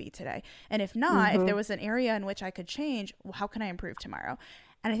made me to be today? And if not, if there was an area in which I could change, well, how can I improve tomorrow?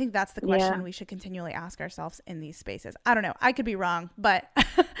 And I think that's the question we should continually ask ourselves in these spaces. I don't know. I could be wrong, but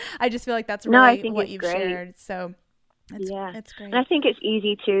I just feel like that's really what you've shared. So it's great. And I think it's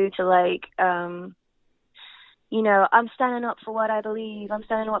easy to like, you know, I'm standing up for what I believe. I'm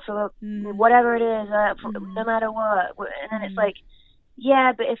standing up for whatever it is, no matter what. And then it's like,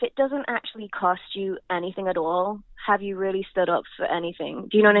 yeah, but if it doesn't actually cost you anything at all, have you really stood up for anything?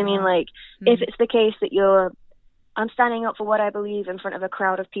 Do you know what I mean? Like, if it's the case that I'm standing up for what I believe in front of a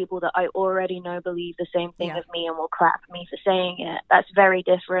crowd of people that I already know believe the same thing as me and will clap me for saying it, that's very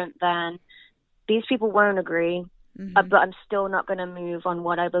different than these people won't agree, but I'm still not going to move on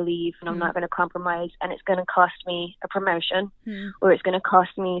what I believe, and I'm not going to compromise, and it's going to cost me a promotion, or it's going to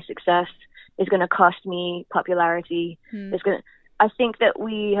cost me success, it's going to cost me popularity, I think that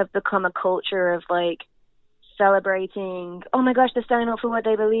we have become a culture of like celebrating, oh my gosh, they're standing up for what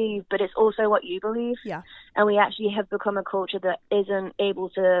they believe, but it's also what you believe. Yeah. And we actually have become a culture that isn't able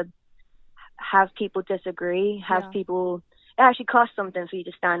to have people disagree, people, it actually costs something for you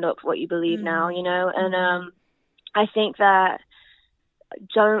to stand up for what you believe now, you know? And I think that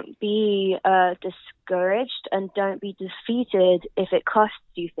don't be discouraged and don't be defeated if it costs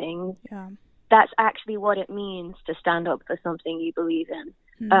you things. Yeah. That's actually what it means to stand up for something you believe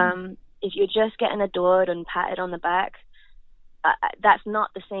in. If you're just getting adored and patted on the back, that's not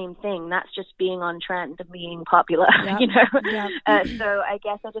the same thing. That's just being on trend and being popular, you know? So I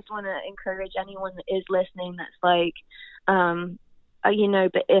guess I just want to encourage anyone that is listening that's like, you know,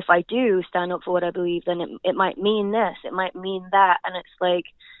 but if I do stand up for what I believe, then it might mean this, it might mean that. And it's like,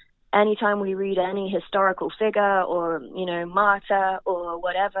 anytime we read any historical figure or, you know, martyr or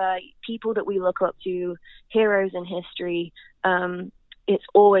whatever, people that we look up to, heroes in history, it's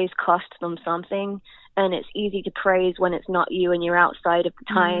always cost them something. And it's easy to praise when it's not you and you're outside of the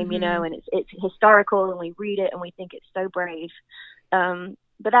time, you know, and it's historical and we read it and we think it's so brave.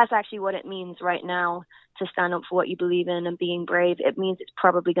 But that's actually what it means right now to stand up for what you believe in and being brave. It means it's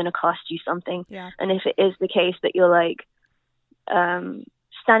probably going to cost you something. Yeah. And if it is the case that you're like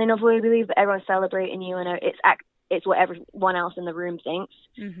standing up for what you believe, but everyone's celebrating you and it's what everyone else in the room thinks,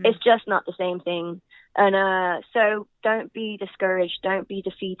 it's just not the same thing. And so don't be discouraged. Don't be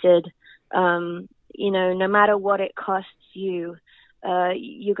defeated. You know, no matter what it costs you,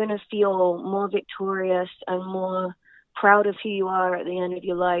 you're going to feel more victorious and more proud of who you are at the end of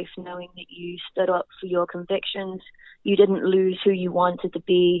your life, knowing that you stood up for your convictions. You didn't lose who you wanted to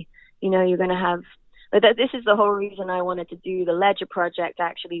be. You know, you're going to have, this is the whole reason I wanted to do the Ledger Project,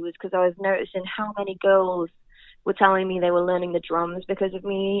 actually, was because I was noticing how many girls were telling me they were learning the drums because of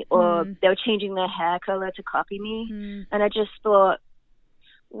me, or they were changing their hair color to copy me. And I just thought,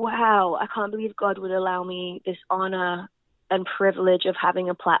 wow, I can't believe God would allow me this honor and privilege of having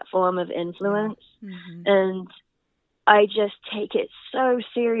a platform of influence. And I just take it so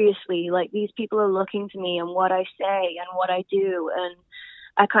seriously. Like, these people are looking to me and what I say and what I do. And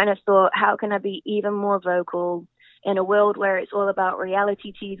I kind of thought, how can I be even more vocal in a world where it's all about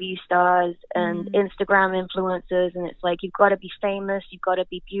reality TV stars and Instagram influencers? And it's like, you've got to be famous, you've got to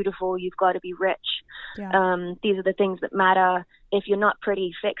be beautiful, you've got to be rich. These are the things that matter. If you're not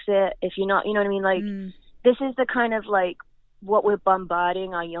pretty, fix it. If you're not, you know what I mean? Like, this is the kind of like what we're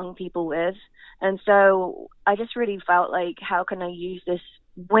bombarding our young people with. And so I just really felt like, how can I use this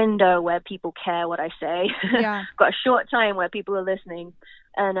window where people care what I say? Got a short time where people are listening,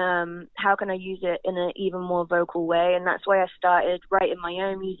 and how can I use it in an even more vocal way? And that's why I started writing my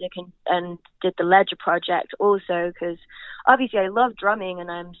own music and did the Ledger Project also, because obviously I love drumming and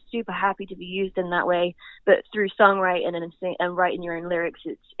I'm super happy to be used in that way, but through songwriting and writing your own lyrics,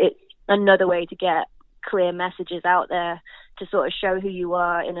 it's another way to get clear messages out there to sort of show who you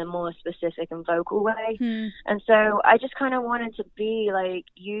are in a more specific and vocal way. And so I just kind of wanted to be like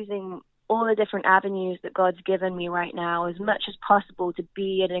using all the different avenues that God's given me right now as much as possible to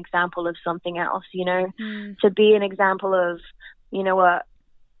be an example of something else, you know, to be an example of, you know what,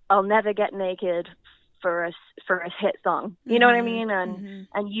 I'll never get naked for a hit song, you know what I mean?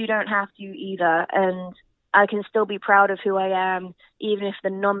 And you don't have to either. And I can still be proud of who I am, even if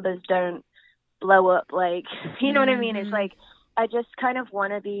the numbers don't blow up, like, you know what I mean? It's like, I just kind of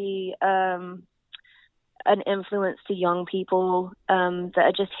want to be an influence to young people that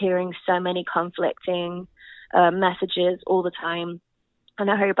are just hearing so many conflicting messages all the time. And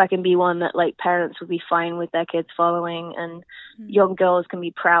I hope I can be one that, like, parents will be fine with their kids following, and young girls can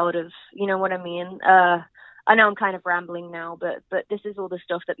be proud of, you know what I mean? I know I'm kind of rambling now, but this is all the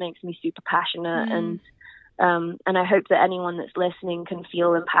stuff that makes me super passionate. And I hope that anyone that's listening can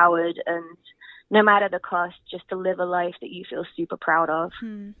feel empowered, and no matter the cost, just to live a life that you feel super proud of.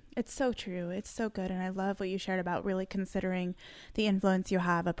 It's so true. It's so good. And I love what you shared about really considering the influence you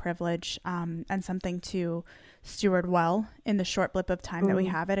have, a privilege, and something to steward well in the short blip of time that we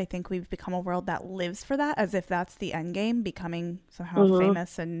have it. I think we've become a world that lives for that, as if that's the end game, becoming somehow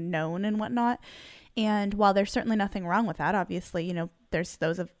famous and known and whatnot. And while there's certainly nothing wrong with that, obviously, you know, there's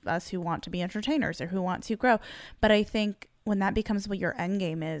those of us who want to be entertainers or who want to grow. But I think when that becomes what your end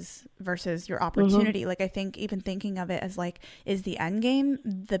game is versus your opportunity, like, I think even thinking of it as like, is the end game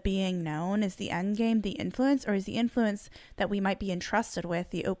the being known? Is the end game the influence? Or is the influence that we might be entrusted with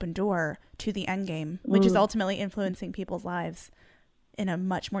the open door to the end game, which is ultimately influencing people's lives in a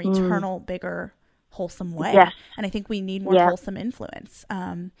much more eternal, bigger, wholesome way? And I think we need more wholesome influence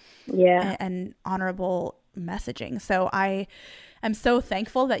and honorable messaging. So I am so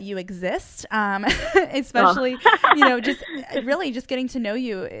thankful that you exist. Especially, just really just getting to know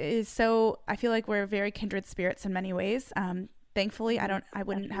you is so, I feel like we're very kindred spirits in many ways. Thankfully, I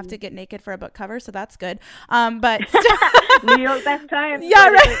wouldn't have to get naked for a book cover, so that's good. But New York best time. Yeah,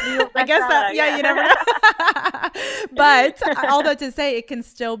 right. I guess that. Yeah, you never know. But all that to say, it can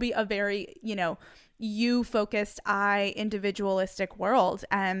still be a very, you focused, individualistic world,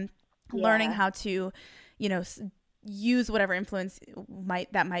 and learning how to, use whatever influence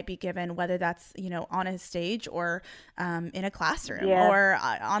that might be given, whether that's on a stage or in a classroom or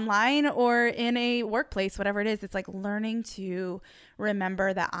online or in a workplace, whatever it is. It's like learning to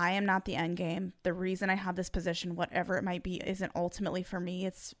remember that I am not the end game. The reason I have this position, whatever it might be, isn't ultimately for me.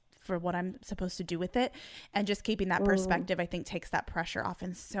 It's for what I'm supposed to do with it. And just keeping that perspective, I think, takes that pressure off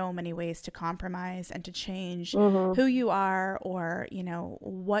in so many ways to compromise and to change who you are, or,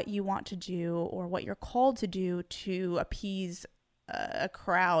 what you want to do or what you're called to do to appease a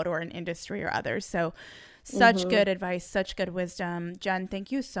crowd or an industry or others. So such good advice, such good wisdom. Jen,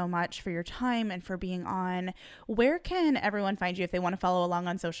 thank you so much for your time and for being on. Where can everyone find you if they want to follow along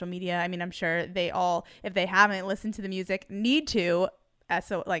on social media? I mean, I'm sure they all, if they haven't listened to the music, need to.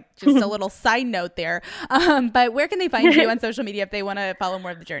 So just a little side note there. But where can they find you on social media if they want to follow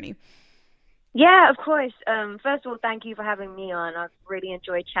more of the journey? Yeah, of course. First of all, thank you for having me on. I've really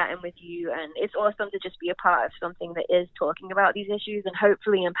enjoyed chatting with you, and it's awesome to just be a part of something that is talking about these issues and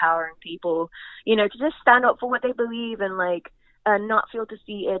hopefully empowering people, to just stand up for what they believe and not feel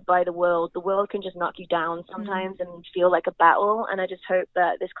defeated by the world. The world can just knock you down sometimes and feel like a battle. And I just hope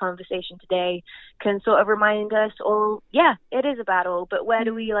that this conversation today can sort of remind us all, it is a battle, but where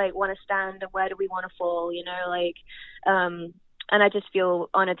do we want to stand and where do we want to fall, and I just feel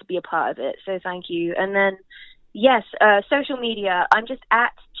honored to be a part of it. So thank you. And then, yes, social media. I'm just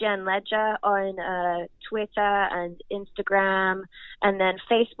at Jen Ledger on Twitter and Instagram, and then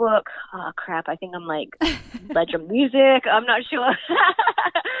Facebook. Oh, crap. I think I'm Ledger Music. I'm not sure.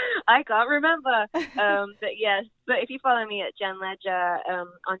 I can't remember. But yes, but if you follow me at Jen Ledger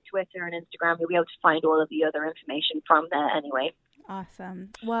on Twitter and Instagram, you'll be able to find all of the other information from there anyway.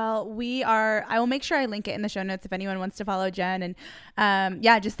 Awesome. Well, I will make sure I link it in the show notes if anyone wants to follow Jen. And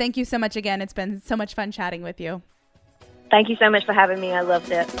just thank you so much again. It's been so much fun chatting with you. Thank you so much for having me. I loved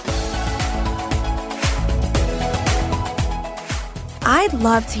it. I'd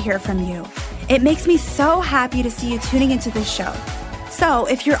love to hear from you. It makes me so happy to see you tuning into this show. So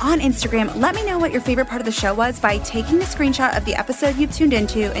if you're on Instagram, let me know what your favorite part of the show was by taking a screenshot of the episode you've tuned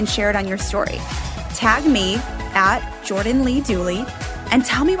into and share it on your story. Tag me at Jordan Lee Dooley and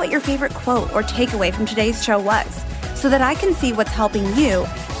tell me what your favorite quote or takeaway from today's show was, so that I can see what's helping you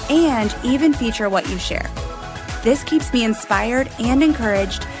and even feature what you share. This keeps me inspired and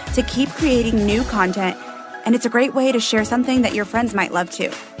encouraged to keep creating new content, and it's a great way to share something that your friends might love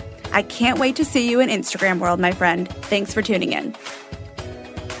too. I can't wait to see you in Instagram world, my friend. Thanks for tuning in.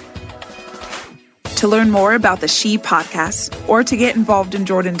 To learn more about the She Podcast or to get involved in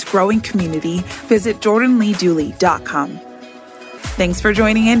Jordan's growing community, visit jordanleedooley.com. Thanks for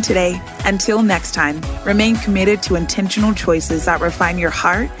joining in today. Until next time, remain committed to intentional choices that refine your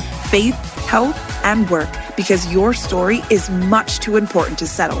heart, faith, health, and work, because your story is much too important to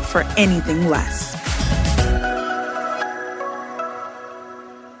settle for anything less.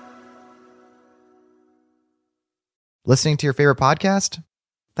 Listening to your favorite podcast?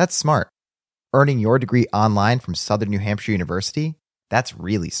 That's smart. Earning your degree online from Southern New Hampshire University? That's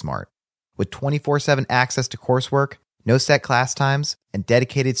really smart. With 24/7 access to coursework, no set class times, and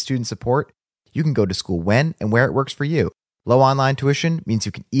dedicated student support, you can go to school when and where it works for you. Low online tuition means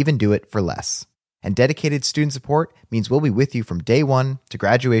you can even do it for less. And dedicated student support means we'll be with you from day one to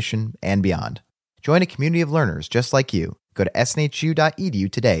graduation and beyond. Join a community of learners just like you. Go to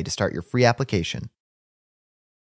snhu.edu today to start your free application.